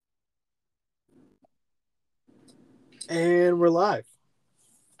And we're live.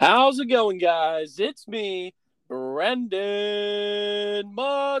 How's it going, guys? It's me, Brendan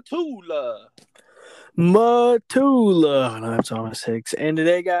Matula. Matula. And I'm Thomas Hicks. And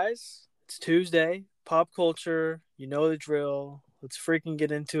today, guys, it's Tuesday. Pop culture. You know the drill. Let's freaking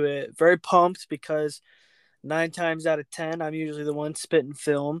get into it. Very pumped because 9 times out of 10, I'm usually the one spitting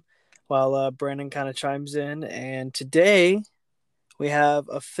film while Brandon kind of chimes in. And today, we have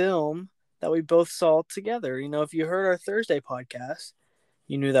a film that we both saw together. You know, if you heard our Thursday podcast,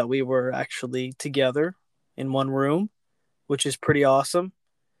 you knew that we were actually together in one room, which is pretty awesome.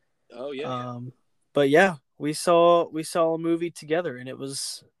 Oh yeah. But yeah, we saw a movie together, and it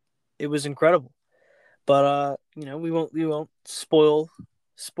was incredible. But we won't spoil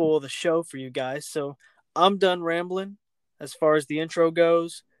the show for you guys. So I'm done rambling as far as the intro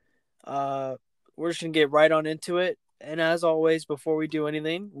goes. We're just gonna get right on into it. And as always, before we do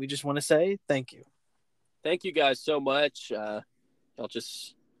anything, we just want to say thank you. Thank you guys so much. Y'all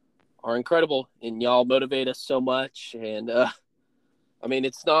just are incredible, and y'all motivate us so much. And I mean,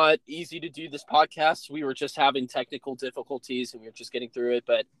 it's not easy to do this podcast. We were just having technical difficulties, and we were just getting through it.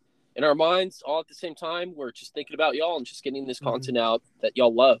 But in our minds, all at the same time, we're just thinking about y'all and just getting this content out that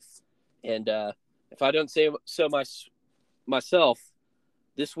y'all love. And if I don't say so myself,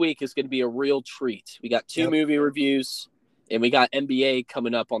 this week is going to be a real treat. We got two movie reviews, and we got NBA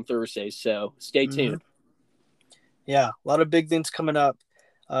coming up on Thursday, so stay tuned. Yeah, a lot of big things coming up.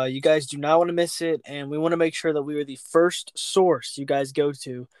 You guys do not want to miss it, and we want to make sure that we are the first source you guys go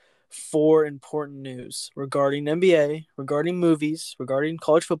to for important news regarding NBA, regarding movies, regarding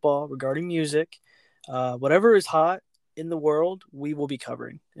college football, regarding music. Whatever is hot in the world, we will be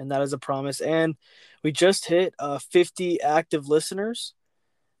covering, and that is a promise. And we just hit 50 active listeners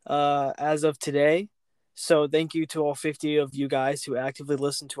as of today. So thank you to all 50 of you guys who actively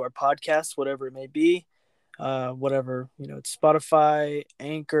listen to our podcast, whatever it may be. Whatever, it's Spotify,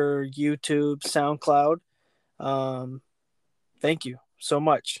 Anchor, YouTube, SoundCloud. Thank you so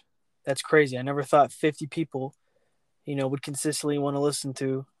much. That's crazy. I never thought 50 people, would consistently want to listen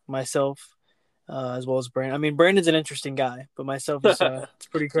to myself, as well as Brandon. I mean, Brandon's an interesting guy, but myself is it's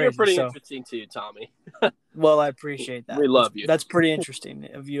pretty crazy. You're pretty interesting too, Tommy. Well, I appreciate that. We love you. That's pretty interesting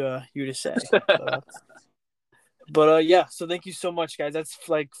of you to say. But yeah, so thank you so much, guys. That's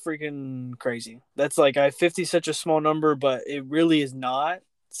like freaking crazy. That's like 50 such a small number, but it really is not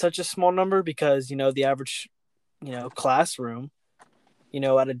such a small number because the average classroom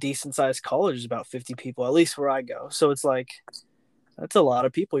at a decent sized college is about 50 people, at least where I go. So it's like that's a lot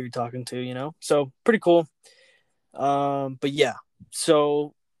of people you're talking to, so pretty cool. But yeah,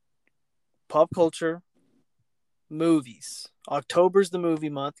 so pop culture, movies. October's the movie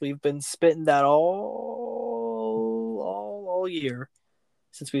month. We've been spitting that all year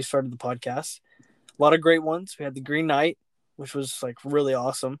since we started the podcast. A lot of great ones. We had The Green Knight, which was like really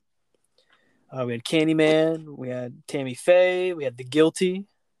awesome. We had Candyman. We had Tammy Faye. We had The Guilty.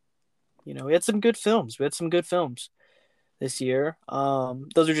 We had some good films. This year.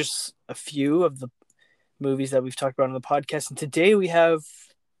 Those are just a few of the movies that we've talked about on the podcast. And today we have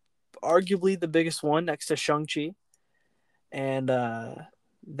arguably the biggest one next to Shang-Chi. And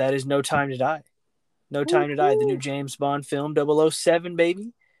that is No Time to Die. No Time to Die, the new James Bond film, 007,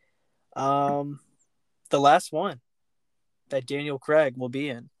 baby. The last one that Daniel Craig will be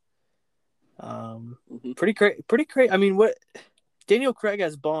in. Pretty great. I mean, what Daniel Craig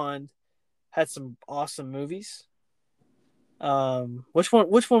as Bond had some awesome movies. Which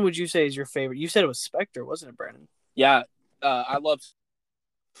one would you say is your favorite? You said it was Spectre, wasn't it, Brandon? Yeah, I love.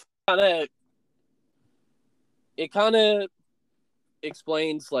 It kind of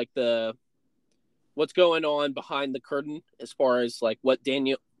explains like what's going on behind the curtain as far as like what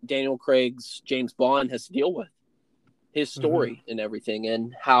Daniel Craig's James Bond has to deal with, his story and everything,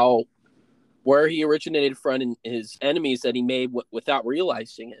 and where he originated from and his enemies that he made without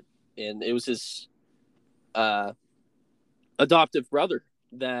realizing it. And it was his adoptive brother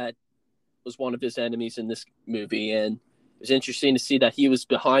that was one of his enemies in this movie. And it was interesting to see that he was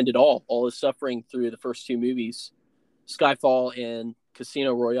behind it all his suffering through the first two movies, Skyfall and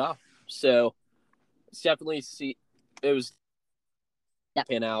Casino Royale. So it's definitely it was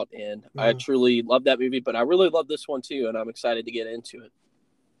pan out, and I truly love that movie, but I really love this one too, and I'm excited to get into it.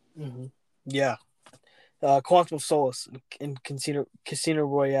 Yeah. Quantum of Solace and Casino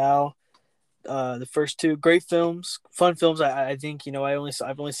Royale. The first two great films, fun films. I think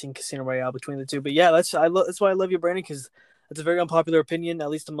I've only seen Casino Royale between the two, but yeah, that's why I love you, Brandon, because it's a very unpopular opinion, at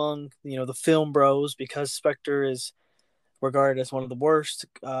least among the film bros, because Spectre is regarded as one of the worst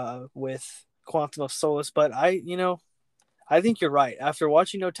with Quantum of Solace. But I think you're right. After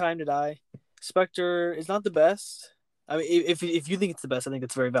watching No Time to Die, Spectre is not the best. I mean, if you think it's the best, I think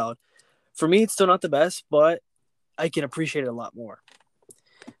it's very valid. For me, it's still not the best, but I can appreciate it a lot more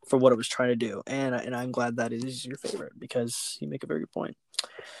for what it was trying to do, and I'm glad that it is your favorite because you make a very good point.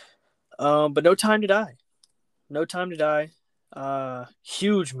 But No Time to Die, No Time to Die,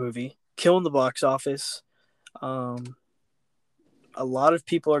 huge movie, killing the box office. A lot of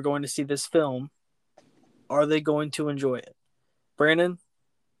people are going to see this film. Are they going to enjoy it? Brandon,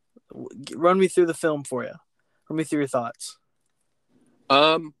 run me through the film for you. Run me through your thoughts.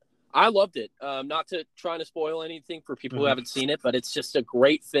 I loved it. Not to try to spoil anything for people who Mhm. haven't seen it, but it's just a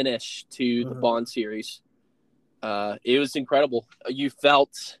great finish to the Mhm. Bond series. It was incredible. You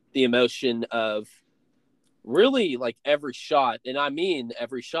felt the emotion of really like every shot, and I mean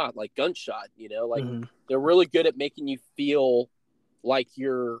every shot, like gunshot. Like Mhm. they're really good at making you feel like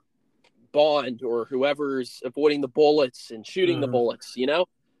you're Bond or whoever's avoiding the bullets and shooting the Mhm. bullets.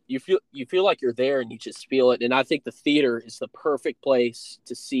 You feel like you're there and you just feel it. And I think the theater is the perfect place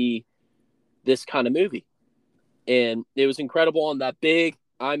to see this kind of movie. And it was incredible on that big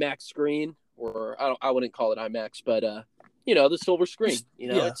IMAX screen, or I wouldn't call it IMAX, but the silver screen.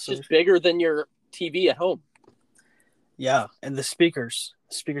 Yeah, It's just bigger than your TV at home. Yeah, and the speakers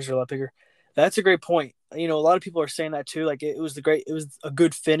are a lot bigger. That's a great point. A lot of people are saying that too. Like it was a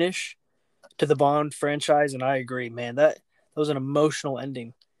good finish to the Bond franchise, and I agree, man. That was an emotional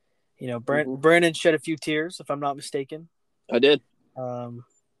ending. Brandon shed a few tears, if I'm not mistaken. I did. And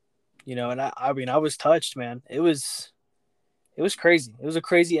I mean, I was touched, man. It was crazy. It was a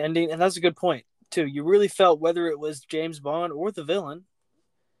crazy ending, and that's a good point too. You really felt whether it was James Bond or the villain,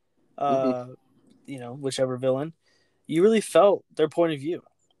 uh, whichever villain, you really felt their point of view,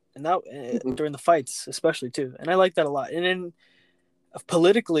 and that during the fights, especially too. And I like that a lot. And then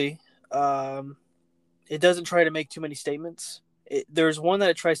politically, it doesn't try to make too many statements. There's one that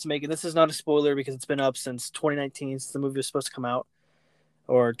it tries to make, and this is not a spoiler because it's been up since 2019, since the movie was supposed to come out,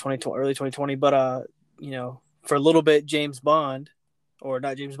 or 2020, early 2020. But for a little bit, James Bond, or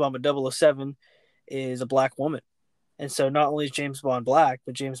not James Bond, but 007 is a black woman, and so not only is James Bond black,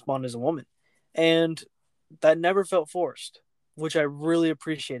 but James Bond is a woman, and that never felt forced, which I really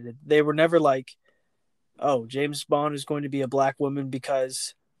appreciated. They were never like, "Oh, James Bond is going to be a black woman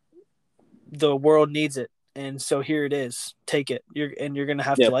because the world needs it, and so here it is. Take it. You're gonna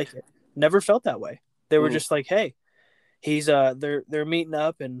have to like it." Never felt that way. They were just like, "Hey, he's they're meeting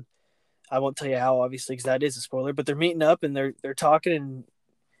up," and I won't tell you how, obviously, because that is a spoiler. But they're meeting up and they're talking, and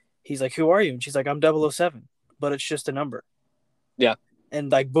he's like, "Who are you?" And she's like, "I'm 007, but it's just a number." Yeah. And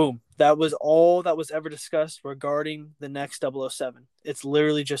like, boom, that was all that was ever discussed regarding the next 007. It's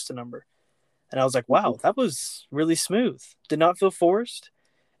literally just a number. And I was like, wow, that was really smooth. Did not feel forced.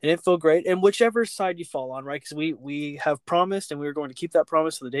 It didn't feel great. And whichever side you fall on, right? Because we have promised, and we were going to keep that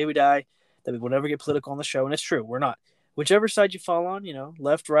promise to the day we die, that we will never get political on the show. And it's true, we're not. Whichever side you fall on,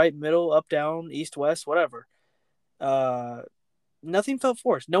 left, right, middle, up, down, east, west, whatever. Nothing felt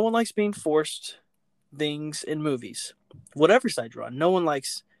forced. No one likes being forced things in movies. Whatever side you're on, no one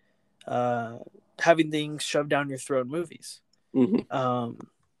likes having things shoved down your throat in movies.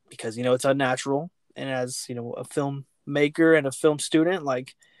 Because it's unnatural, and as a filmmaker and a film student,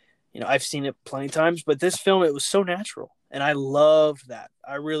 like I've seen it plenty of times, but this film, it was so natural, and I loved that.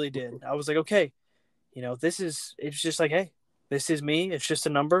 I really did. I was like, okay, it's just like, hey, this is me. It's just a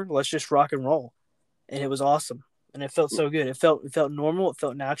number. Let's just rock and roll, and it was awesome, and it felt so good. It felt normal. It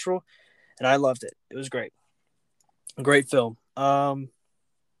felt natural, and I loved it. It was great. Great film.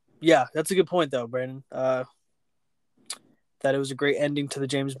 Yeah, that's a good point though, Brandon. That it was a great ending to the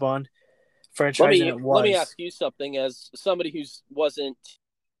James Bond franchise, and it was. Let me ask you something, as somebody who wasn't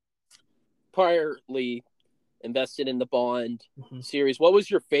priorly invested in the Bond series. What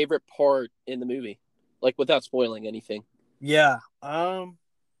was your favorite part in the movie, like without spoiling anything? Yeah,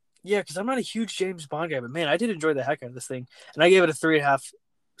 because I'm not a huge James Bond guy, but man, I did enjoy the heck out of this thing, and I gave it a 3.5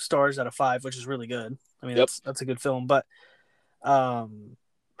 stars out of 5, which is really good. I mean, that's a good film, but my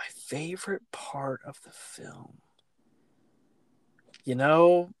favorite part of the film,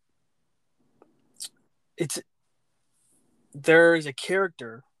 there's a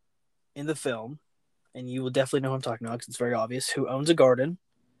character in the film, and you will definitely know who I'm talking about because it's very obvious, who owns a garden.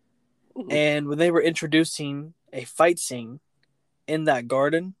 And when they were introducing a fight scene in that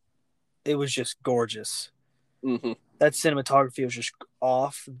garden, it was just gorgeous. That cinematography was just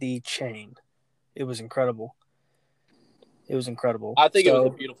off the chain. It was incredible. It was incredible. I think it was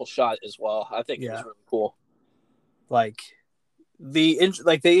a beautiful shot as well. I think it was really cool. Like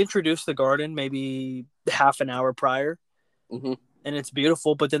they introduced the garden maybe half an hour prior, and it's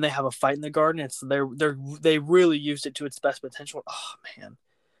beautiful. But then they have a fight in the garden. They really used it to its best potential. Oh man,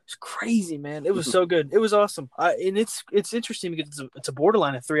 It's crazy, man. It was so good. It was awesome. And it's interesting because it's a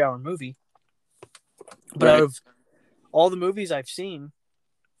borderline a 3-hour movie. But Right. out of all the movies I've seen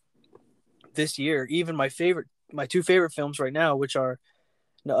this year, even my two favorite films right now, which are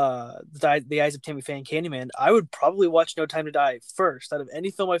The Eyes of Tammy Faye and Candyman, I would probably watch No Time to Die first out of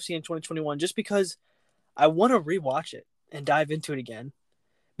any film I've seen in 2021, just because I want to rewatch it and dive into it again.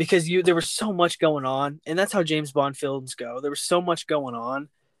 Because there was so much going on, and that's how James Bond films go. There was so much going on.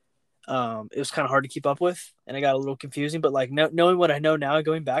 It was kind of hard to keep up with, and I got a little confusing. But like knowing what I know now,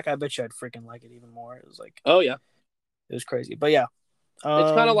 going back, I bet you I'd freaking like it even more. It was like, Oh yeah, it was crazy. But yeah, it's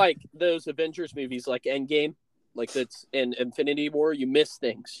kind of like those Avengers movies, like Endgame, like that's in Infinity War. You miss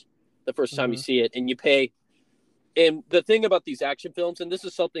things the first time you see it, and you pay. And the thing about these action films, and this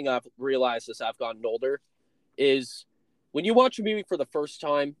is something I've realized as I've gotten older, is when you watch a movie for the first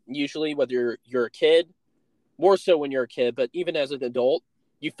time, usually whether you're a kid, more so when you're a kid, but even as an adult,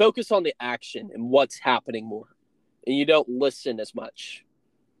 you focus on the action and what's happening more, and you don't listen as much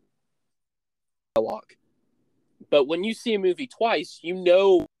dialogue. But when you see a movie twice, you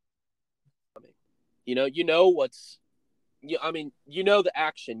know what's, you know the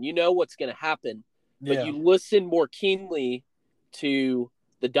action, you know what's going to happen, but you listen more keenly to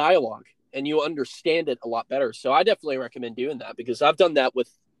the dialogue and you understand it a lot better. So I definitely recommend doing that because I've done that with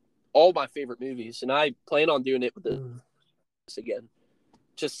all my favorite movies, and I plan on doing it with this again,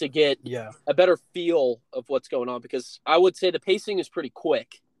 just to get a better feel of what's going on, because I would say the pacing is pretty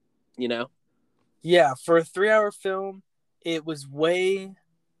quick, you know? Yeah, for a 3-hour film, it was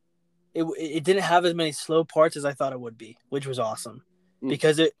it didn't have as many slow parts as I thought it would be, which was awesome.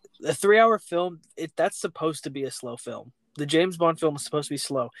 Because a 3-hour film, that's supposed to be a slow film. The James Bond film is supposed to be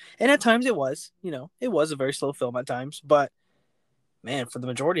slow. And at times it was, it was a very slow film at times, but man, for the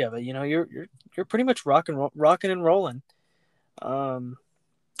majority of it, you're pretty much rocking and rolling. And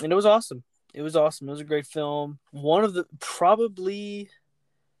it was awesome. It was awesome. It was a great film. One of probably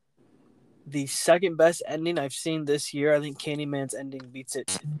the second best ending I've seen this year. I think Candyman's ending beats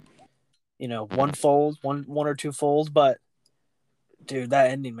it, one or two fold. But dude,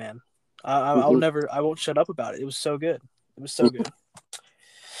 that ending, man, I won't shut up about it. It was so good. It was so good.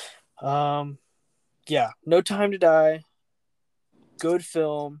 Yeah, No Time to Die. Good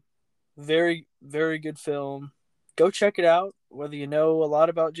film. Very, very good film. Go check it out. Whether you know a lot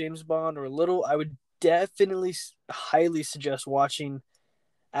about James Bond or a little, I would definitely highly suggest watching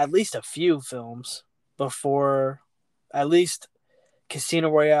at least a few films before, at least Casino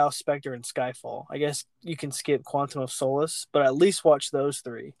Royale, Spectre, and Skyfall. I guess you can skip Quantum of Solace, but at least watch those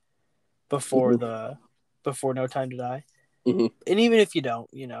three before before No Time to Die. Mm-hmm. And even if you don't,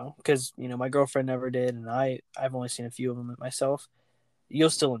 because my girlfriend never did, and I've only seen a few of them myself, you'll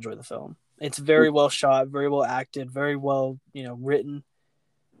still enjoy the film. It's very well shot, very well acted, very well written.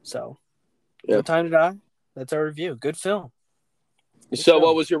 So, No Time to Die. That's our review. Good film. So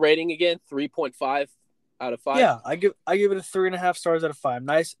what was your rating again? 3.5 out of 5? Yeah, I give it a 3.5 stars out of 5.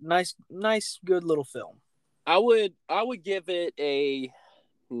 Nice, good little film. I would give it a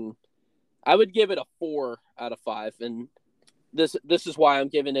 4 out of 5, and this is why I'm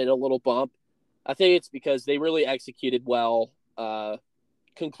giving it a little bump. I think it's because they really executed well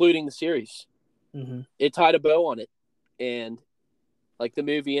concluding the series. Mm-hmm. It tied a bow on it, and like the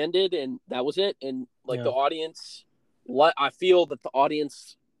movie ended and that was it. And like the audience, I feel that the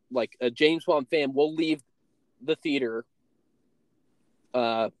audience, like a James Bond fan, will leave the theater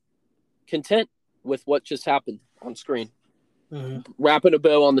content with what just happened on screen. Mm-hmm. Wrapping a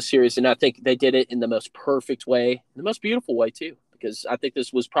bow on the series, and I think they did it in the most perfect way, the most beautiful way too, because I think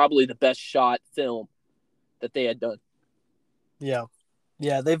this was probably the best shot film that they had done. Yeah,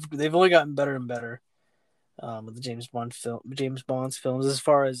 they've only gotten better and better with the James Bond's films as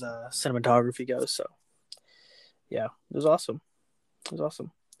far as cinematography goes. So yeah, it was awesome.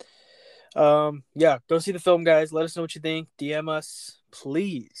 Yeah, go see the film, guys. Let us know what you think. DM us,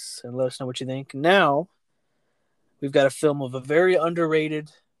 please, and let us know what you think. Now, we've got a film of a very not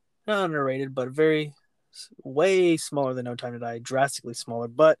underrated, but very way smaller than No Time to Die, drastically smaller,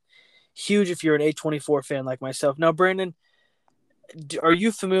 but huge if you're an A24 fan like myself. Now, Brandon, are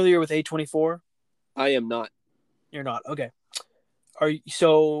you familiar with A24? I am not. You're not. Okay.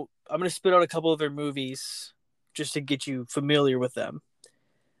 So I'm going to spit out a couple of their movies just to get you familiar with them.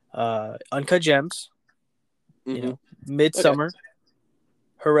 Uncut Gems, Midsummer, okay.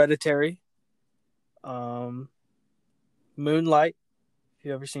 Hereditary, Moonlight. Have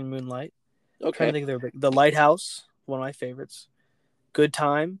you ever seen Moonlight? Okay. I'm trying to think of The Lighthouse, one of my favorites. Good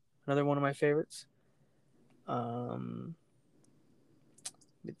Time, another one of my favorites. Let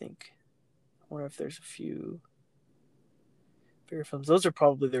me think. I wonder if there's Bigger films. Those are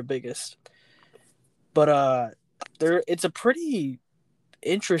probably their biggest. But it's a pretty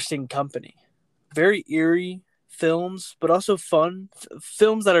interesting company. Very eerie films, but also fun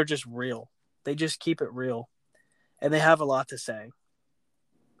films that are just real. They just keep it real, and they have a lot to say.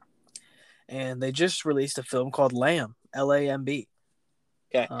 And they just released a film called Lamb, Lamb.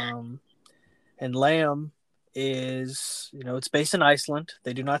 Okay. And Lamb is, it's based in Iceland.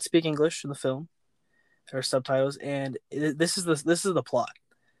 They do not speak English in the film. There are subtitles, and this is the plot.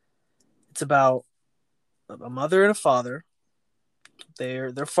 It's about a mother and a father.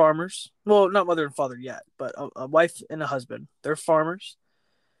 They're farmers. Well, not mother and father yet, but a wife and a husband. They're farmers,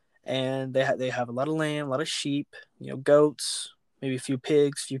 and they have a lot of lamb, a lot of sheep, goats, maybe a few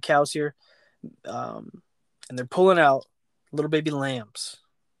pigs, a few cows here, and they're pulling out little baby lambs,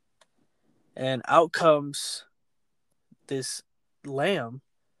 and out comes this lamb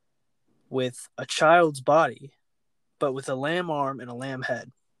with a child's body, but with a lamb arm and a lamb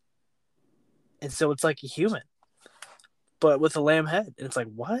head, and so it's like a human, but with a lamb head, and it's like,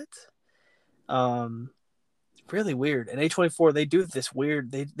 what? Really weird. And A24, they do this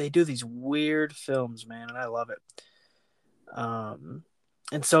weird. They do these weird films, man, and I love it.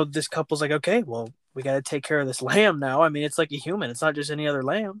 And so this couple's like, okay, well, we got to take care of this lamb now. I mean, it's like a human. It's not just any other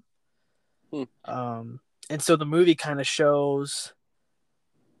lamb. And so the movie kind of shows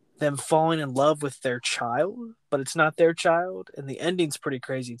them falling in love with their child, but it's not their child, and the ending's pretty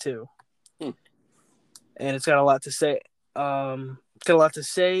crazy too. And it's got a lot to say. It's got a lot to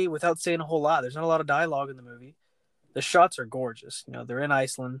say without saying a whole lot. There's not a lot of dialogue in the movie. The shots are gorgeous. They're in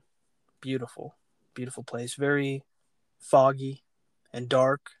Iceland. Beautiful, beautiful place. Very foggy and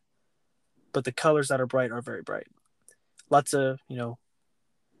dark, but the colors that are bright are very bright. Lots of,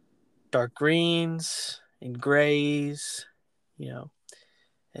 dark greens and grays,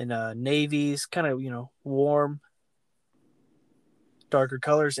 and navies, kind of, warm, darker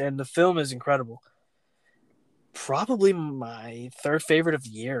colors. And the film is incredible. Probably my third favorite of the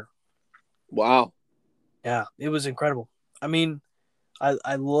year. Wow. Yeah, it was incredible. I mean,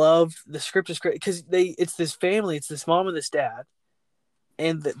 I love the script is great because it's this family, it's this mom and this dad,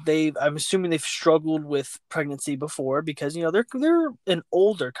 and I'm assuming they've struggled with pregnancy before because they're an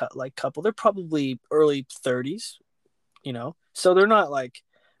older couple. They're probably early 30s, so they're not like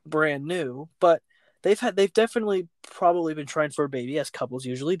brand new, but they've definitely probably been trying for a baby, as couples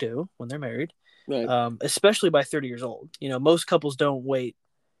usually do when they're married. Right. Especially by 30 years old. Most couples don't wait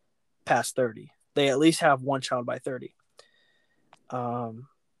past 30. They at least have one child by 30. But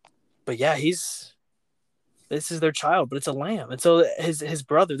yeah, this is their child, but it's a lamb. And so his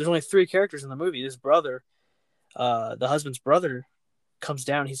brother, there's only 3 characters in the movie. His brother, the husband's brother, comes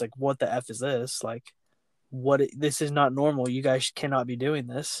down. He's like, what the F is this? Like, this is not normal. You guys cannot be doing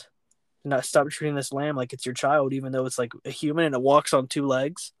this. Not stop treating this lamb like it's your child, even though it's like a human and it walks on 2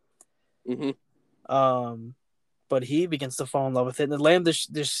 legs. Mm-hmm. But he begins to fall in love with it, and the lamb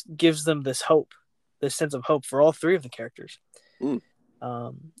just gives them this hope, this sense of hope for all 3 of the characters. And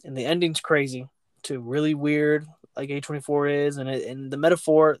the ending's crazy too, really weird, like A24 is, and the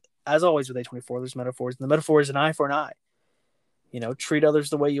metaphor, as always with A24, there's metaphors, and the metaphor is an eye for an eye. Treat others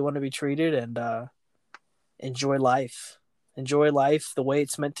the way you want to be treated, and enjoy life the way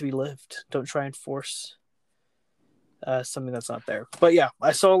it's meant to be lived. Don't try and force something that's not there. But yeah,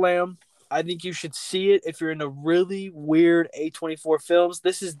 I saw Lamb. I think you should see it if you're into really weird A24 films.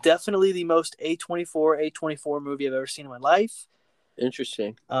 This is definitely the most A24 movie I've ever seen in my life.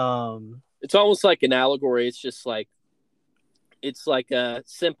 Interesting. It's almost like an allegory. It's just like, it's like a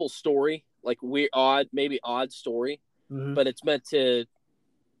simple story, like maybe odd story, but it's meant to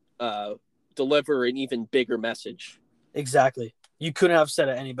deliver an even bigger message. Exactly. You couldn't have said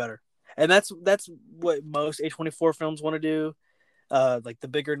it any better. And that's what most A24 films want to do. Like the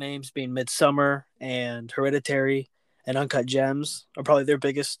bigger names being Midsummer and Hereditary and Uncut Gems are probably their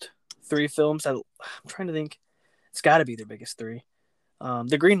biggest 3 films. I'm trying to think. It's got to be their biggest 3.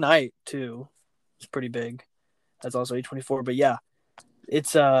 The Green Knight too is pretty big. That's also A24. But yeah,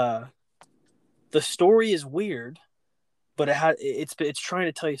 it's the story is weird, but it's trying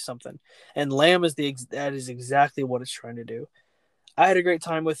to tell you something. And Lamb is that is exactly what it's trying to do. I had a great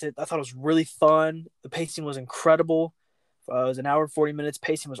time with it. I thought it was really fun. The pacing was incredible. It was an hour and 40 minutes.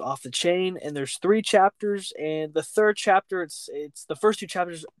 Pacing was off the chain, and there's 3 chapters. And the third chapter, it's the first 2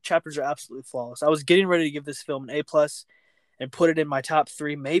 chapters are absolutely flawless. I was getting ready to give this film an A+ and put it in my top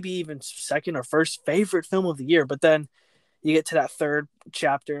 3, maybe even second or first favorite film of the year. But then you get to that third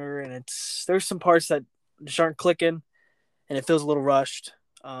chapter, and there's some parts that just aren't clicking, and it feels a little rushed.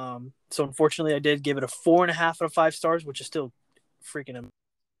 So unfortunately, I did give it a 4.5 out of 5 stars, which is still freaking amazing.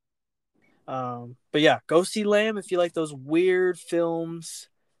 But yeah, go see Lamb if you like those weird films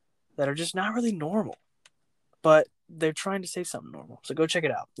that are just not really normal, but they're trying to say something normal. So go check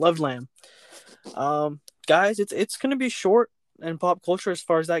it out. Loved Lamb. Guys, it's gonna be short and pop culture as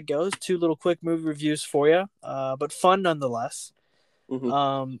far as that goes. Two little quick movie reviews for you, but fun nonetheless.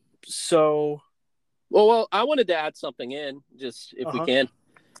 Mm-hmm. So. Well, I wanted to add something in, just if we can.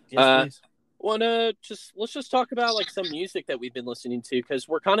 Yes, please. Let's just talk about like some music that we've been listening to, because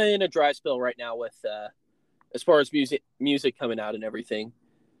we're kind of in a dry spell right now with as far as music coming out and everything.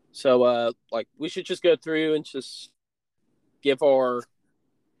 So like we should just go through and just give our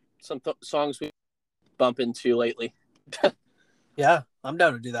songs we bump into lately. Yeah, I'm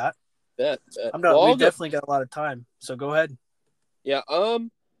down to do that. Bet. I'm down. We've definitely got a lot of time, so go ahead. Yeah.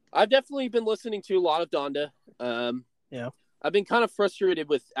 I've definitely been listening to a lot of Donda. Yeah. I've been kind of frustrated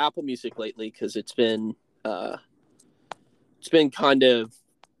with Apple Music lately because it's been kind of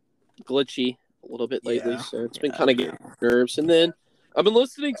glitchy a little bit lately, so it's been kind of getting nerves. And then I've been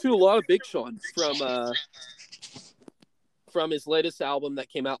listening to a lot of Big Sean from his latest album that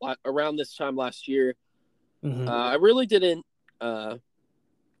came out around this time last year. Mm-hmm. I really didn't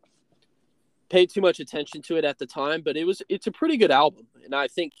pay too much attention to it at the time, but it's a pretty good album, and I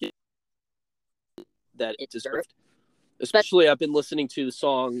think that it deserved. Especially, I've been listening to the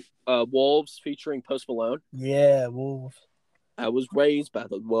song "Wolves" featuring Post Malone. Yeah, Wolves. I was raised by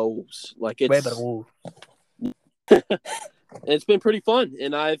the wolves. Like Raised by the wolves. It's been pretty fun,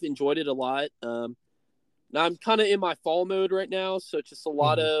 and I've enjoyed it a lot. Now I'm kind of in my fall mode right now, so it's just a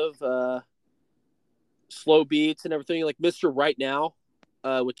lot of slow beats and everything. Like "Mr. Right Now"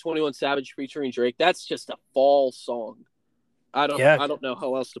 with 21 Savage featuring Drake. That's just a fall song. I don't know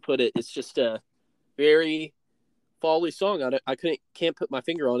how else to put it. It's just a very fall-y song. I can't put my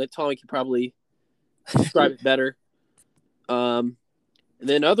finger on it. Tommy can probably describe it better. And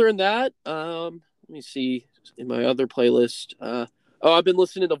then other than that, let me see in my other playlist. I've been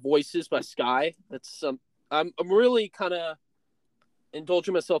listening to Voices by Sky. That's I'm really kind of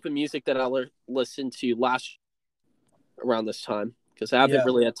indulging myself in music that I listened to last around this time, because I haven't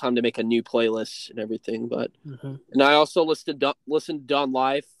really had time to make a new playlist and everything. But and I also listened to Don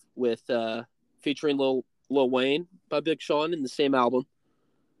Life with featuring Lil Wayne by Big Sean in the same album.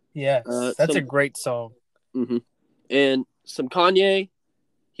 Yes, that's a great song. Mm-hmm. And some Kanye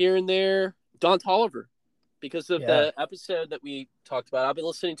here and there. Don Toliver, because of the episode that we talked about. I've been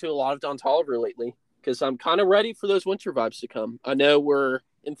listening to a lot of Don Toliver lately because I'm kind of ready for those winter vibes to come. I know we're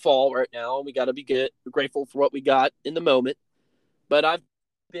in fall right now, and we got to be grateful for what we got in the moment. But I've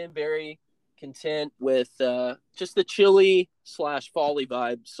been very content with just the chilly / fall-y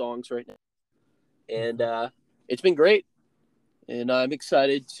vibe songs right now. And it's been great. And I'm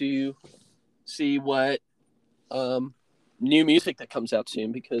excited to see what new music that comes out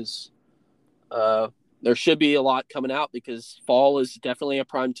soon, because there should be a lot coming out, because fall is definitely a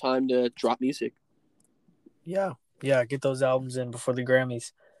prime time to drop music. Yeah, get those albums in before the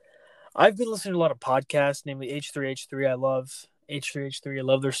Grammys. I've been listening to a lot of podcasts, namely H3H3. I love H3H3. I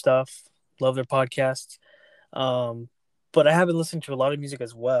love their stuff, love their podcasts. But I have been listening to a lot of music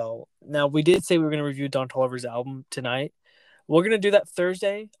as well. Now, we did say we were going to review Don Toliver's album tonight. We're going to do that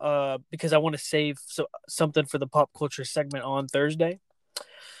Thursday because I want to save something for the pop culture segment on Thursday.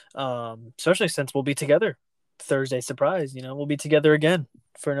 Especially since we'll be together Thursday. Surprise, we'll be together again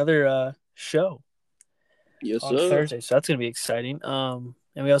for another show. Yes, on Thursday. So that's going to be exciting. And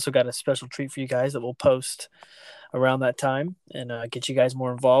we also got a special treat for you guys that we'll post around that time and get you guys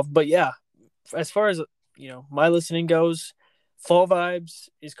more involved. But yeah, as far as my listening goes, fall vibes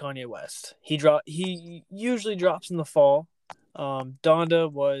is Kanye West. He usually drops in the fall. Donda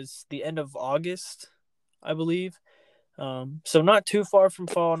was the end of August, I believe. So not too far from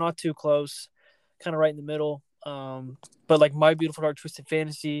fall, not too close, kind of right in the middle. But like My Beautiful Dark Twisted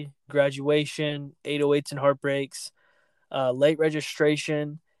Fantasy, Graduation, 808s and Heartbreaks, Late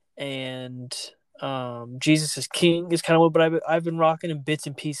Registration, and Jesus is King is kind of what I've been rocking, and bits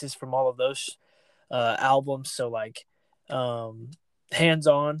and pieces from all of those albums. So like Hands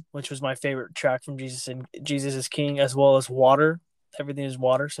On, which was my favorite track from Jesus is King, as well as Water. Everything is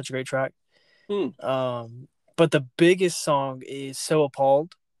Water, such a great track. But the biggest song is So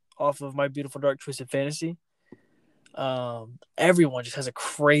Appalled off of My Beautiful Dark Twisted Fantasy. Everyone just has a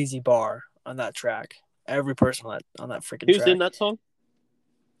crazy bar on that track. Every person on that freaking track. Who's in that song?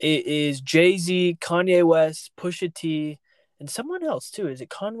 It is Jay-Z, Kanye West, Pusha T, and someone else too. Is it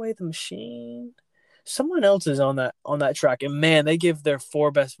Conway the Machine? Someone else is on that track, and man, they give their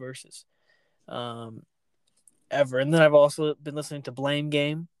 4 best verses ever. And then I've also been listening to Blame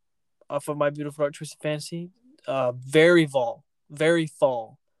Game off of My Beautiful Dark Twisted Fantasy. Very fall.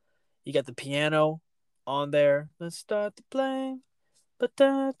 You got the piano on there. Let's start the plane. But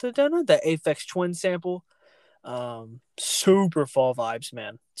that Aphex Twin sample. Super fall vibes,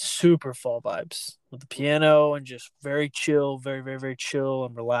 man. Super fall vibes with the piano and just very chill, very, very, very chill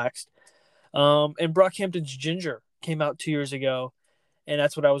and relaxed. And Brockhampton's Ginger came out 2 years ago, and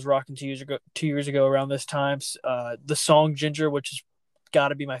that's what I was rocking 2 years ago. 2 years ago, around this time, the song Ginger, which has got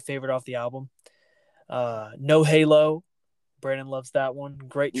to be my favorite off the album. No Halo, Brandon loves that one.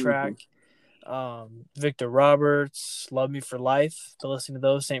 Great track. Victor Roberts, Love Me for Life. Been listening to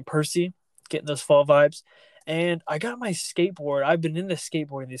those. St. Percy, getting those fall vibes. And I got my skateboard. I've been into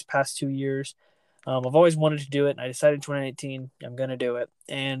skateboarding these past 2 years. I've always wanted to do it, and I decided in 2019 I'm going to do it.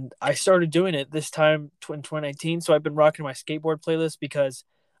 And I started doing it this time in 2019. So I've been rocking my skateboard playlist because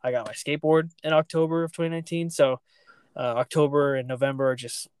I got my skateboard in October of 2019. So October and November are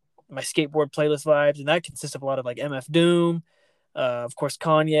just my skateboard playlist vibes. And that consists of a lot of like MF Doom, of course,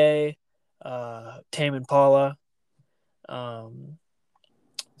 Kanye, Tame Impala,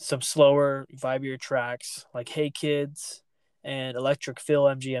 some slower, vibier tracks like Hey Kids and Electric Phil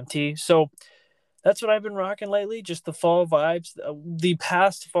MGMT. So that's what I've been rocking lately, just the fall vibes, the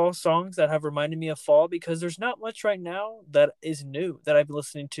past fall songs that have reminded me of fall, because there's not much right now that is new that I've been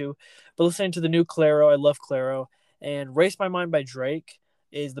listening to. But listening to the new Claro, I love Claro, and Race My Mind by Drake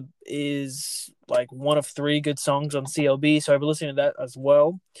is like one of three good songs on CLB, so I've been listening to that as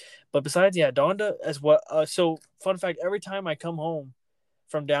well. But besides, yeah, Donda as well. So fun fact, every time I come home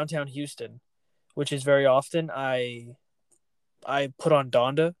from downtown Houston, which is very often, I put on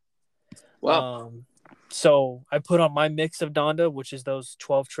Donda. Wow. So I put on my mix of Donda, which is those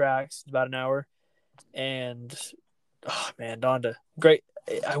 12 tracks, about an hour. And, oh, man, Donda. Great.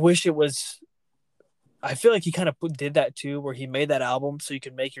 I wish it was. I feel like he kind of did that too, where he made that album so you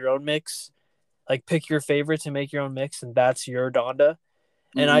could make your own mix. Like pick your favorites and make your own mix, and that's your Donda.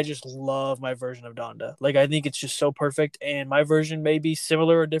 And I just love my version of Donda. Like, I think it's just so perfect. And my version may be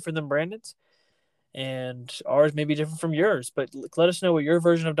similar or different than Brandon's. And ours may be different from yours. But let us know what your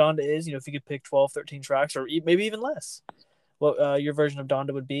version of Donda is. If you could pick 12, 13 tracks, or maybe even less, what your version of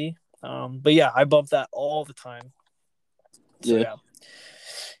Donda would be. But yeah, I bump that all the time. So yeah.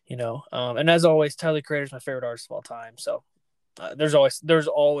 And as always, Tyler the Creator is my favorite artist of all time. So there's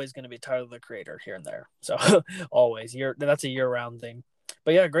always going to be Tyler the Creator here and there. So always, that's a year-round thing.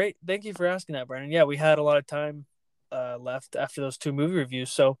 But yeah, great. Thank you for asking that, Brandon. Yeah, we had a lot of time left after those two movie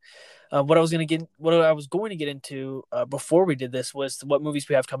reviews. So what I was going to get into before we did this was what movies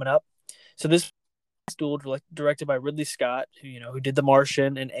we have coming up. So this duel directed by Ridley Scott, who did The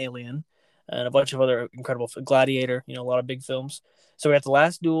Martian and Alien, and a bunch of other incredible Gladiator, a lot of big films. So we got The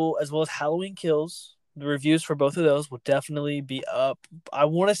Last Duel as well as Halloween Kills. The reviews for both of those will definitely be up, I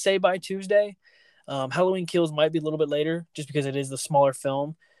want to say, by Tuesday. Halloween Kills might be a little bit later just because it is the smaller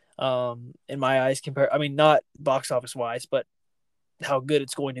film in my eyes, not box office wise, but how good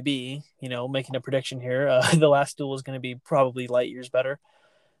it's going to be, making a prediction here. The Last Duel is going to be probably light years better.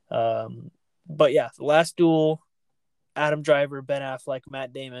 But yeah, The Last Duel, Adam Driver, Ben Affleck,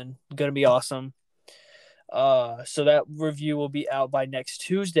 Matt Damon, going to be awesome. So that review will be out by next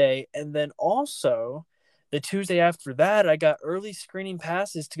Tuesday. And then also the Tuesday after that, I got early screening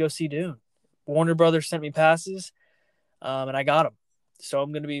passes to go see Dune. Warner Brothers sent me passes, and I got them. So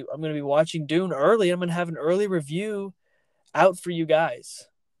I'm gonna be watching Dune early. I'm gonna have an early review out for you guys,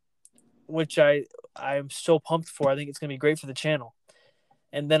 which I'm so pumped for. I think it's gonna be great for the channel.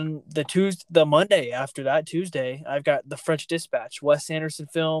 And then the Monday after that, Tuesday, I've got The French Dispatch, Wes Anderson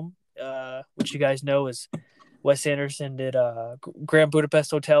film, which you guys know is Wes Anderson did Grand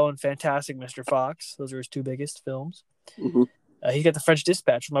Budapest Hotel and Fantastic Mr. Fox. Those are his two biggest films. Mm-hmm. He got The French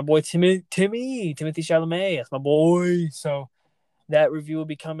Dispatch with my boy Timothy Chalamet. That's my boy. So that review will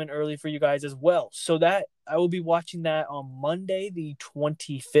be coming early for you guys as well. So that I will be watching that on Monday, the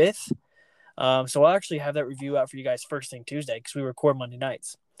 25th. So I'll actually have that review out for you guys first thing Tuesday because we record Monday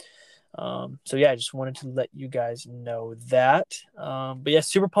nights. So yeah, I just wanted to let you guys know that. But yeah,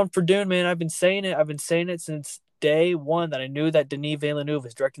 super pumped for Dune, man. I've been saying it since day one that I knew that Denis Villeneuve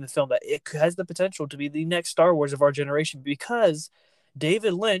is directing the film, that it has the potential to be the next Star Wars of our generation, because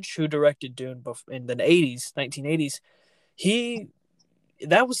David Lynch, who directed Dune in the 1980s,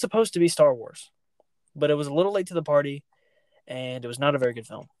 that was supposed to be Star Wars, but it was a little late to the party, and it was not a very good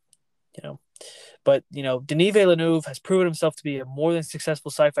film, But Denis Villeneuve has proven himself to be a more than successful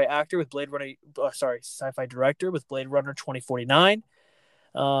sci-fi actor with sci-fi director with Blade Runner 2049.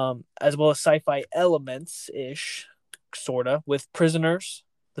 As well as sci-fi elements-ish, sorta, with Prisoners,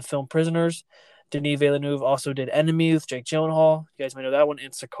 the film Prisoners. Denis Villeneuve also did Enemy with Jake Gyllenhaal. You guys may know that one.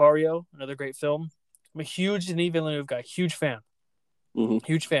 And Sicario, another great film. I'm a huge Denis Villeneuve guy. Huge fan. Mm-hmm.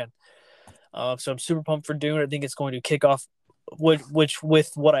 Huge fan. So I'm super pumped for Dune. I think it's going to kick off, which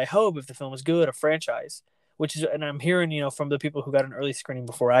with what I hope, if the film is good, a franchise. Which is, and I'm hearing, from the people who got an early screening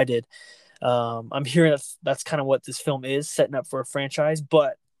before I did, I'm hearing that's kind of what this film is, setting up for a franchise.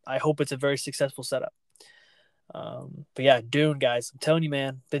 But I hope it's a very successful setup. But yeah, Dune, guys, I'm telling you,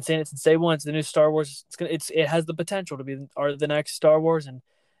 man, been saying it since day one. It's the new Star Wars. It has the potential to be the next Star Wars. And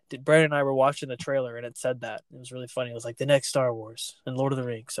Brandon and I were watching the trailer, and it said that. It was really funny. It was like the next Star Wars and Lord of the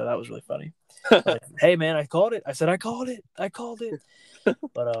Rings. So that was really funny. Like, hey, man, I called it. I said I called it.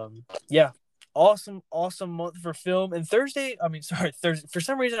 But yeah, awesome month for film. And Thursday. For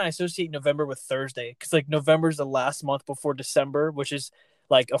some reason I associate November with Thursday, because like November's the last month before December, which is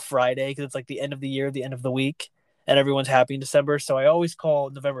like a Friday, because it's like the end of the year, the end of the week, and everyone's happy in December. So I always call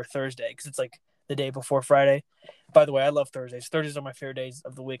November Thursday, because it's like the day before Friday. By the way, I love Thursdays. Thursdays are my favorite days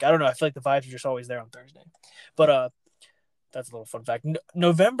of the week. I don't know. I feel like the vibes are just always there on Thursday. But that's a little fun fact.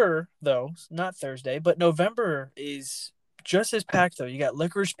 November, though, not Thursday, but November is just as packed, though. You got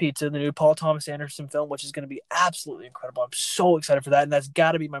Licorice Pizza, the new Paul Thomas Anderson film, which is going to be absolutely incredible. I'm so excited for that, and that's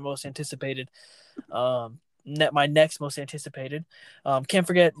got to be my most anticipated. My next most anticipated. Can't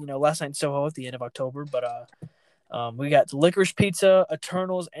forget, Last Night in Soho at the end of October, but we got Licorice Pizza,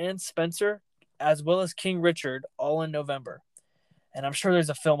 Eternals, and Spencer, as well as King Richard, all in November. And I'm sure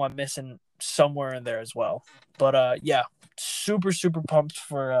there's a film I'm missing somewhere in there as well. But yeah, super, super pumped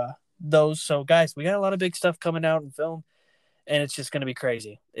for those. So, guys, we got a lot of big stuff coming out in film, and it's just going to be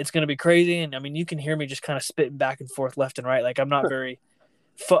crazy. It's going to be crazy. And, I mean, you can hear me just kind of spitting back and forth left and right. Like, I'm not very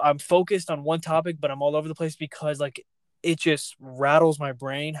I'm focused on one topic, but I'm all over the place, because, like, it just rattles my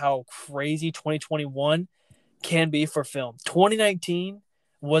brain how crazy 2021 can be for film. 2019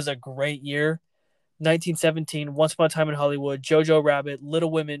 was a great year. 1917, Once Upon a Time in Hollywood, Jojo Rabbit,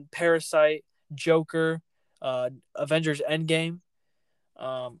 Little Women, Parasite, Joker, Avengers Endgame,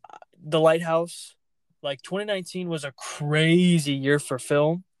 The Lighthouse. Like, 2019 was a crazy year for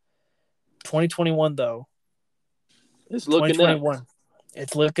film. 2021, though, it's looking up.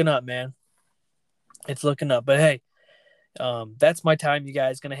 It's looking up, man. It's looking up. But hey, that's my time, you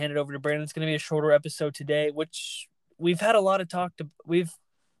guys. Going to hand it over to Brandon. It's going to be a shorter episode today, which we've had a lot of talk to. We've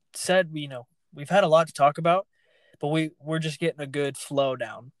said, we've had a lot to talk about, but we're just getting a good flow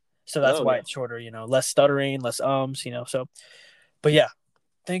down. So that's why it's shorter, less stuttering, less so. But yeah,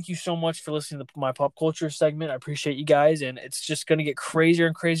 thank you so much for listening to my pop culture segment. I appreciate you guys, and it's just going to get crazier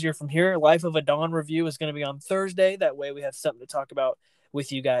and crazier from here. Life of a Don review is going to be on Thursday. That way we have something to talk about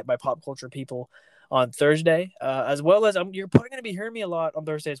with you guys, my pop culture people, on Thursday, as well as you're probably going to be hearing me a lot on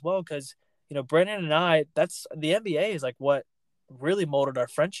Thursday as well, because, Brennan and I, that's the NBA is like what really molded our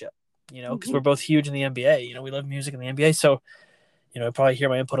friendship, because we're both huge in the NBA. We love music in the NBA. So, probably hear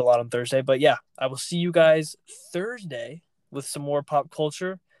my input a lot on Thursday. But yeah, I will see you guys Thursday with some more pop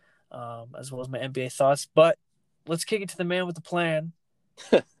culture, as well as my NBA thoughts. But let's kick it to the man with the plan.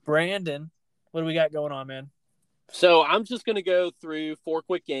 Brandon, what do we got going on, man? So I'm just going to go through 4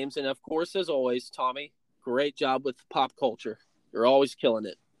 quick games. And, of course, as always, Tommy, great job with pop culture. You're always killing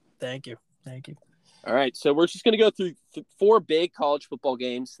it. Thank you. All right, so we're just going to go through 4 big college football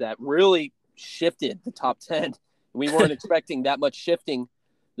games that really shifted the top 10. We weren't expecting that much shifting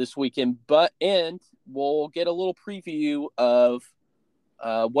this weekend, and we'll get a little preview of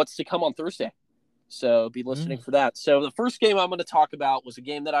what's to come on Thursday. So be listening for that. So the first game I'm going to talk about was a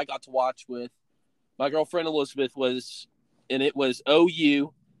game that I got to watch with my girlfriend Elizabeth, and it was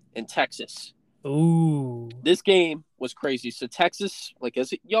OU and Texas. Ooh. This game was crazy. So Texas,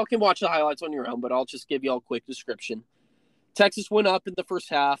 y'all can watch the highlights on your own, but I'll just give y'all a quick description. Texas went up in the first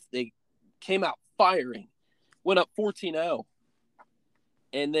half. They came out firing, went up 14-0.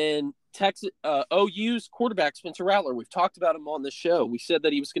 And then OU's quarterback, Spencer Rattler, we've talked about him on this show. We said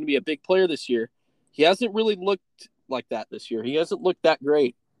that he was going to be a big player this year. He hasn't really looked like that this year. He hasn't looked that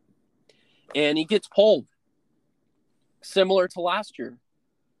great. And he gets pulled, similar to last year,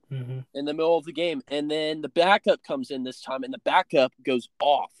 in the middle of the game. And then the backup comes in this time, and the backup goes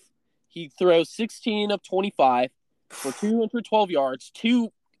off. He throws 16 of 25 for 212 yards,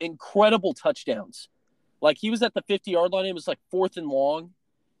 2 incredible touchdowns. Like, he was at the 50-yard line. It was like 4th and long,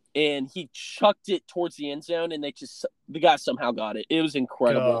 and he chucked it towards the end zone, and the guy somehow got it. It was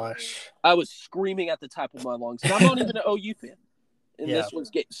incredible. Gosh. I was screaming at the top of my lungs. And I'm not even an OU fan in this one's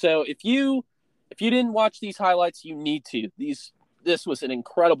game. So if you didn't watch these highlights, you need to. This was an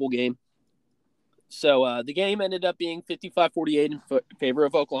incredible game. So the game ended up being 55-48 in favor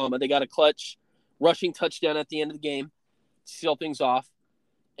of Oklahoma. They got a clutch rushing touchdown at the end of the game to seal things off.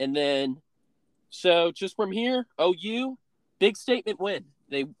 And then, so just from here, OU, big statement win.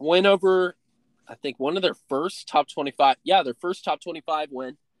 They went over, I think, one of their first top 25. Yeah, their first top 25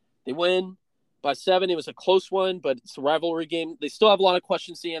 win. They win by 7. It was a close one, but it's a rivalry game. They still have a lot of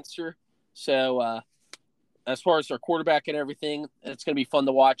questions to answer. So as far as their quarterback and everything, it's going to be fun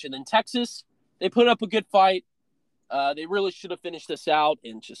to watch. And then Texas, they put up a good fight. They really should have finished this out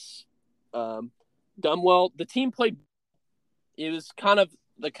and just done well. The team played. It was kind of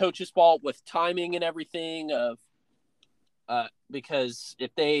the coach's fault with timing and everything of because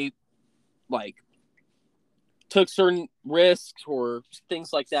if they took certain risks or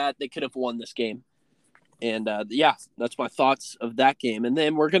things like that, they could have won this game. And that's my thoughts of that game. And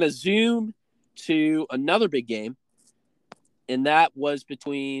then we're going to zoom to another big game, and that was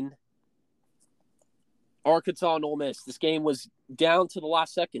between Arkansas and Ole Miss. This game was down to the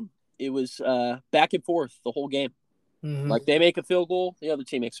last second. It was back and forth the whole game. Mm-hmm. They make a field goal, the other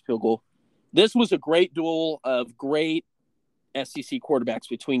team makes a field goal. This was a great duel of great SEC quarterbacks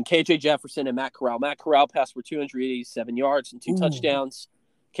between KJ Jefferson and Matt Corral. Matt Corral passed for 287 yards and 2 touchdowns.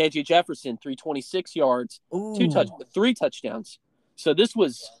 KJ Jefferson, 326 yards, 3 touchdowns. So this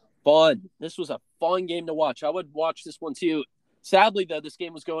was fun. This was a fun game to watch. I would watch this one too. Sadly, though, this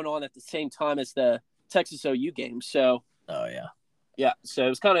game was going on at the same time as the Texas OU game. So, so it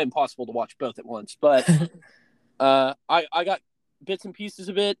was kind of impossible to watch both at once. But I got bits and pieces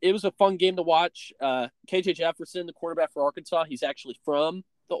of it. It was a fun game to watch. KJ Jefferson, the quarterback for Arkansas, he's actually from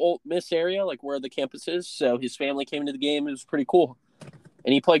the Ole Miss area, where the campus is. So his family came into the game. It was pretty cool.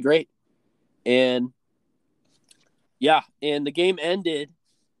 And he played great. And, and the game ended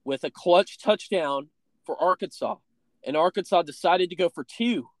with a clutch touchdown for Arkansas. And Arkansas decided to go for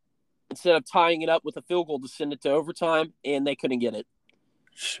 2 instead of tying it up with a field goal to send it to overtime, and they couldn't get it.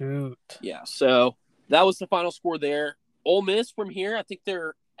 Shoot. Yeah, so that was the final score there. Ole Miss from here, I think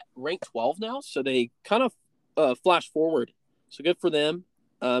they're ranked 12 now, so they kind of flash forward. So good for them.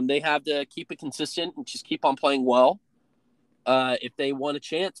 They have to keep it consistent and just keep on playing well if they want a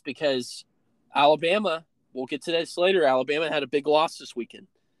chance, because Alabama, we'll get to this later, Alabama had a big loss this weekend.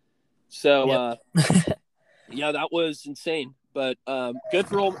 So, that was insane. But good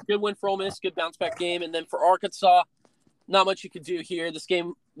win for Ole Miss, good bounce-back game. And then for Arkansas, not much you could do here. This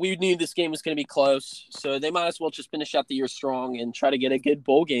game, we knew this game was going to be close, so they might as well just finish out the year strong and try to get a good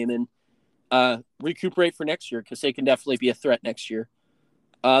bowl game and recuperate for next year, because they can definitely be a threat next year.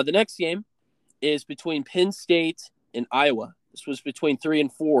 The next game is between Penn State and Iowa. This was between 3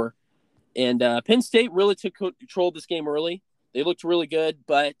 and 4. And Penn State really took control of this game early. They looked really good,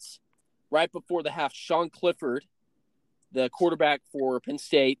 but right before the half, Sean Clifford, the quarterback for Penn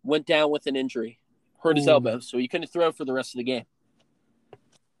State, went down with an injury, hurt his elbow, so he couldn't throw for the rest of the game.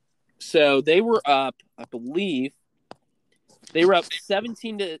 So they were up, I believe, they were up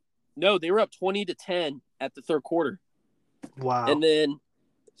 20-10 at the third quarter. Wow. And then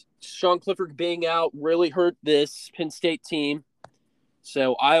Sean Clifford being out really hurt this Penn State team.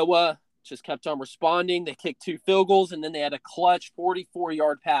 So Iowa just kept on responding. They kicked 2 field goals, and then they had a clutch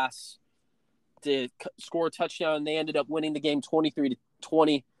 44-yard pass to score a touchdown, and they ended up winning the game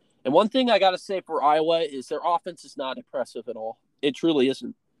 23-20. And one thing I got to say for Iowa is their offense is not impressive at all. It truly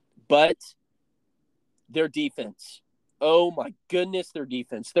isn't. But their defense, oh my goodness, their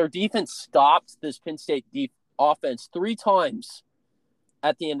defense. Their defense stopped this Penn State offense 3 times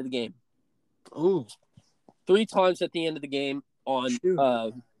at the end of the game. Ooh. 3 times at the end of the game on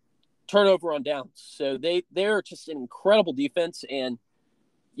turnover on downs. So they're just an incredible defense. And,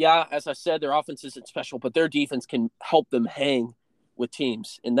 as I said, their offense isn't special, but their defense can help them hang with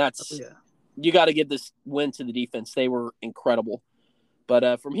teams. And that's you got to give this win to the defense. They were incredible.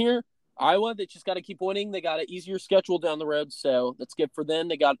 But from here, Iowa, they just got to keep winning. They got an easier schedule down the road, so that's good for them.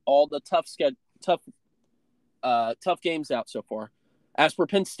 They got all the tough games out so far. As for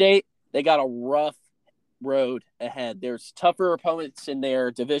Penn State, they got a rough road ahead. There's tougher opponents in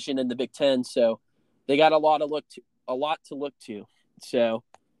their division in the Big Ten, so they got a lot to look to. So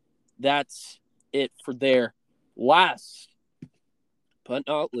that's it for there. Last but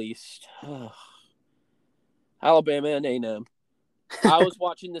not least, Alabama and A&M. I was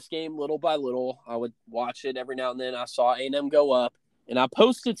watching this game little by little. I would watch it every now and then. I saw A&M go up, and I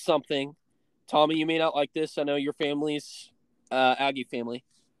posted something. Tommy, you may not like this. I know your family's Aggie family.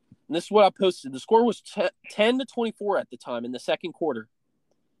 And this is what I posted. The score was 10-24 at the time in the second quarter.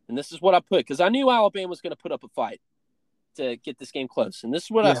 And this is what I put, because I knew Alabama was going to put up a fight to get this game close. And this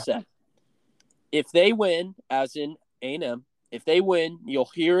is what I said. If they win, as in A&M, if they win, you'll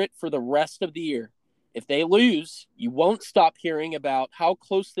hear it for the rest of the year. If they lose, you won't stop hearing about how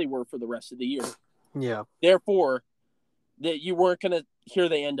close they were for the rest of the year. Yeah. Therefore, that you weren't going to hear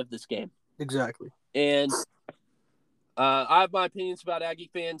the end of this game. Exactly. And I have my opinions about Aggie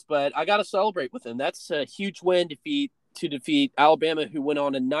fans, but I got to celebrate with them. That's a huge win, defeat to defeat Alabama, who went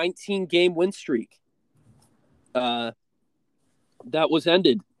on a 19-game win streak. That was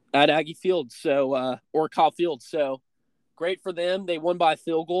ended at Aggie Field, or Kyle Field. So great for them. They won by a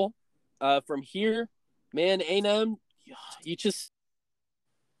field goal. From here, man, A&M, you just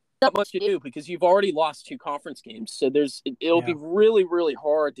not much to do because you've already lost 2 conference games. So it'll be really, really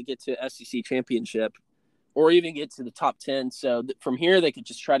hard to get to SEC championship or even get to the top 10. So from here, they could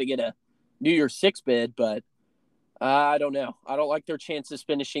just try to get a New Year's 6 bid, but I don't know. I don't like their chances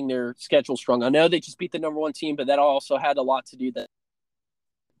finishing their schedule strong. I know they just beat the number 1 team, but that also had a lot to do with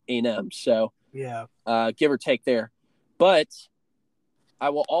A&M. So yeah, give or take there. But I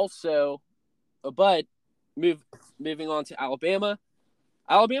will also, moving on to Alabama.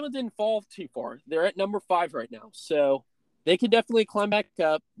 Alabama didn't fall too far. They're at number 5 right now, so they can definitely climb back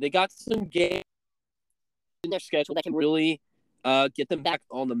up. They got some games in their schedule that can really get them back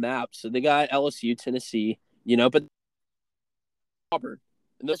on the map. So they got LSU, Tennessee, but Auburn,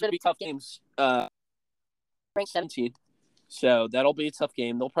 and those are going to be tough games. Ranked 17, so that'll be a tough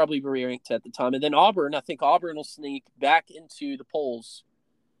game. They'll probably be ranked at the time, and then Auburn. I think Auburn will sneak back into the polls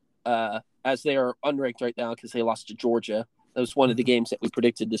as they are unranked right now because they lost to Georgia. That was one of the games that we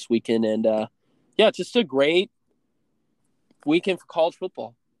predicted this weekend. And, just a great weekend for college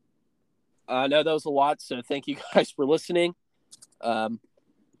football. I know that was a lot, so thank you guys for listening.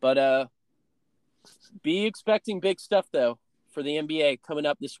 But be expecting big stuff, though, for the NBA coming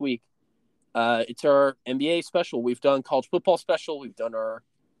up this week. It's our NBA special. We've done college football special. We've done our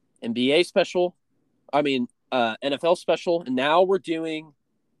NBA special. NFL special. And now we're doing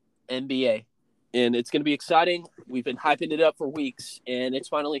NBA. And it's going to be exciting. We've been hyping it up for weeks, and it's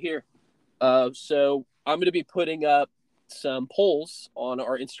finally here. So I'm going to be putting up some polls on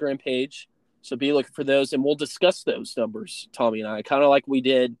our Instagram page. So be looking for those, and we'll discuss those numbers, Tommy and I, kind of like we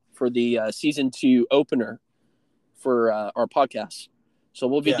did for the season 2 opener for our podcast. So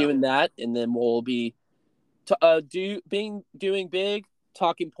we'll be doing that, and then we'll be doing big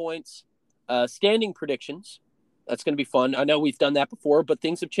talking points, standing predictions. That's going to be fun. I know we've done that before, but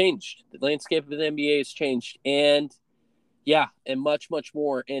things have changed. The landscape of the NBA has changed. And, much, much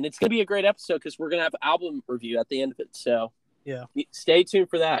more. And it's going to be a great episode because we're going to have album review at the end of it. So, stay tuned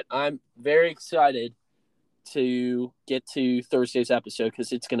for that. I'm very excited to get to Thursday's episode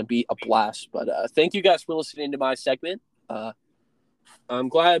because it's going to be a blast. But thank you guys for listening to my segment. I'm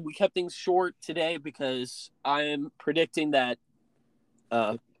glad we kept things short today because I am predicting that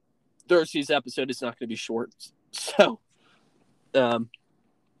Thursday's episode is not going to be short. So,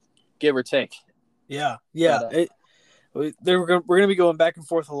 give or take. Yeah. We're going to be going back and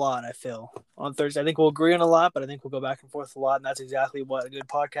forth a lot, I feel, on Thursday. I think we'll agree on a lot, but I think we'll go back and forth a lot, and that's exactly what a good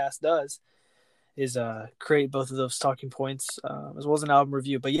podcast does, is create both of those talking points as well as an album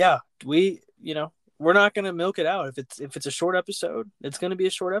review. But, we're not going to milk it out. If it's a short episode, it's going to be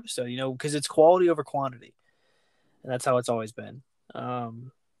a short episode, because it's quality over quantity, and that's how it's always been.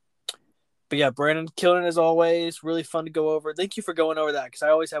 But yeah, Brandon, killing it as always. Really fun to go over. Thank you for going over that because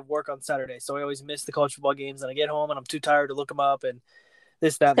I always have work on Saturday, so I always miss the college football games, and I get home and I'm too tired to look them up and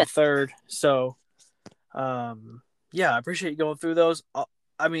this, that, and the third. So, I appreciate you going through those. I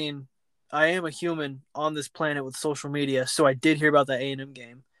am a human on this planet with social media, so I did hear about the A&M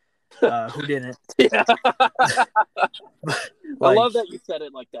game. Who didn't? Yeah. I love that you said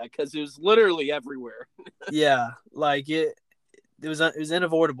it like that because it was literally everywhere. Yeah, it was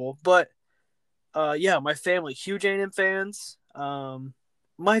unavoidable, but. My family, huge A&M fans.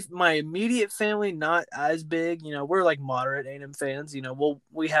 My immediate family, not as big. We're like moderate A&M fans.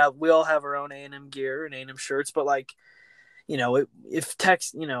 We all have our own A&M gear and A&M shirts. But if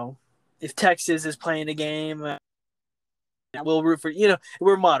Texas is playing a game, we'll root for.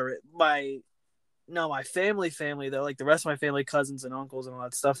 We're moderate. My family though, like the rest of my family, cousins and uncles and all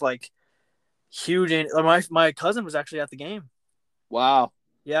that stuff, like huge. My cousin was actually at the game. Wow.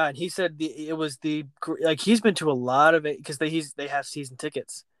 Yeah, and he said he's been to a lot of it because they have season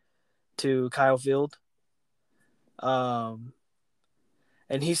tickets to Kyle Field. And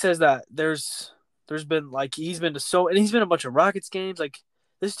he says that there's been he's been to he's been to a bunch of Rockets games. Like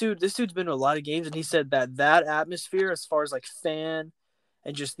this dude's been to a lot of games, and he said that atmosphere, as far as fan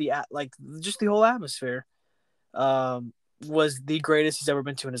and just the whole atmosphere, was the greatest he's ever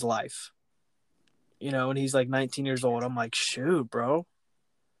been to in his life. And he's 19 years old. I'm like, shoot, bro.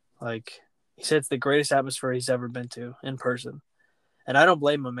 He said it's the greatest atmosphere he's ever been to in person. And I don't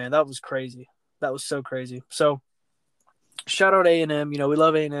blame him, man. That was crazy. That was so crazy. So, shout out A&M. We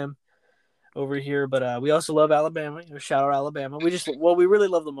love A&M over here, but we also love Alabama. Shout out Alabama. What we really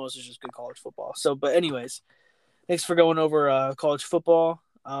love the most is just good college football. So, but anyways, thanks for going over college football.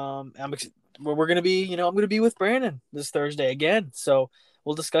 I'm we're gonna be, I'm gonna be with Brandon this Thursday again. So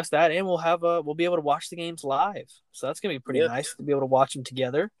we'll discuss that, and we'll be able to watch the games live. So that's gonna be pretty Yeah. nice to be able to watch them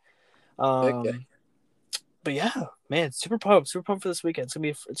together. Heck yeah. But yeah, man, super pumped for this weekend. It's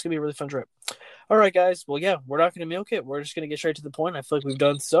gonna be a really fun trip. All right, guys. Well, yeah, we're not gonna milk it. We're just gonna get straight to the point. I feel like we've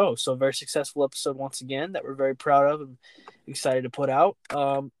done so a very successful episode once again that we're very proud of and excited to put out.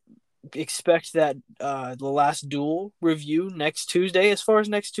 Expect that the last duel review next Tuesday, as far as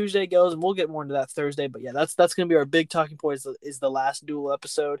next Tuesday goes, and we'll get more into that Thursday. But yeah, that's gonna be our big talking point is the last duel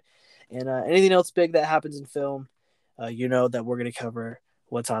episode, and anything else big that happens in film, that we're gonna cover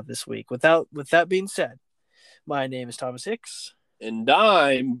what's hot this week. With that being said, my name is Thomas Hicks. And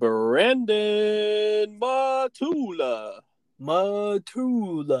I'm Brandon Matula.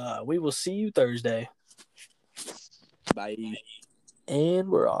 We will see you Thursday. Bye. And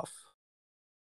we're off.